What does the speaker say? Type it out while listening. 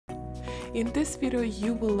In this video,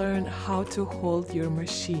 you will learn how to hold your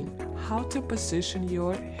machine, how to position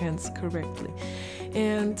your hands correctly.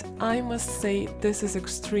 And I must say this is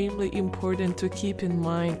extremely important to keep in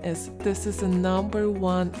mind, as this is the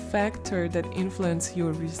 #1 factor that influences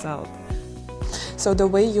your result. So the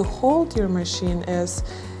way you hold your machine is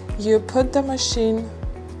you put the machine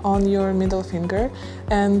on your middle finger,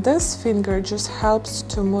 and this finger just helps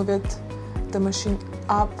to move the machine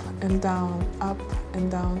up and down, up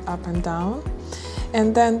and down, up and down.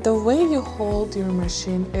 And then the way you hold your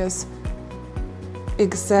machine is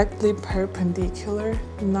exactly perpendicular,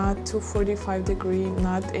 not to 45 degree,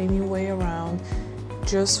 not any way around,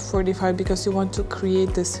 just 45, because you want to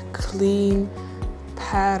create this clean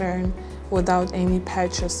pattern without any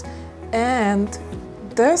patches. And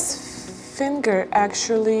this finger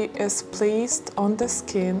actually is placed on the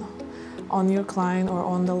skin, on your client or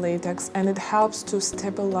on the latex, and it helps to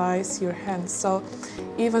stabilize your hands. So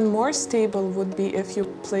even more stable would be if you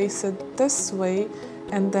place it this way,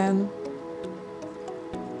 and then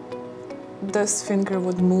this finger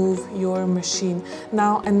would move your machine.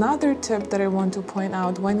 Now, another tip that I want to point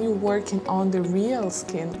out, when you're working on the real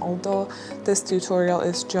skin, although this tutorial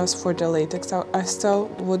is just for the latex, I still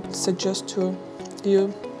would suggest to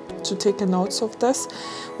you to take a notes of this.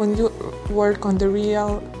 When you work on the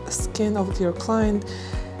real skin of your client,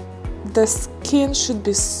 the skin should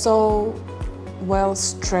be so well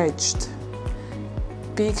stretched,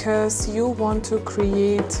 because you want to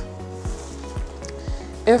create,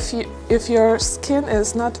 if your skin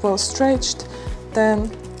is not well stretched,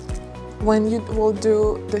 then when you will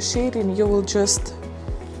do the shading, you will just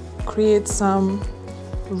create some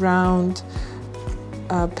round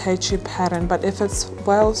patchy pattern. But if it's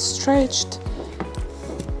well stretched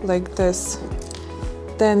like this,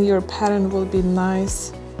 then your pattern will be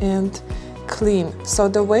nice and clean. So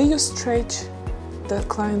the way you stretch the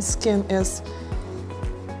client's skin is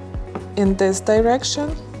in this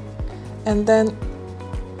direction, and then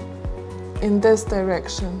in this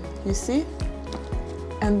direction, you see?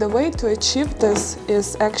 And the way to achieve this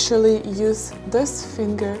is actually use this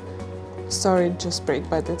finger, sorry, just break,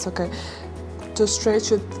 but it's okay, to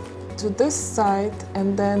stretch it to this side,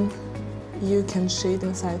 and then you can shade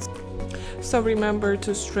inside. So remember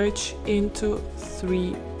to stretch into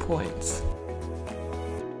 3 points.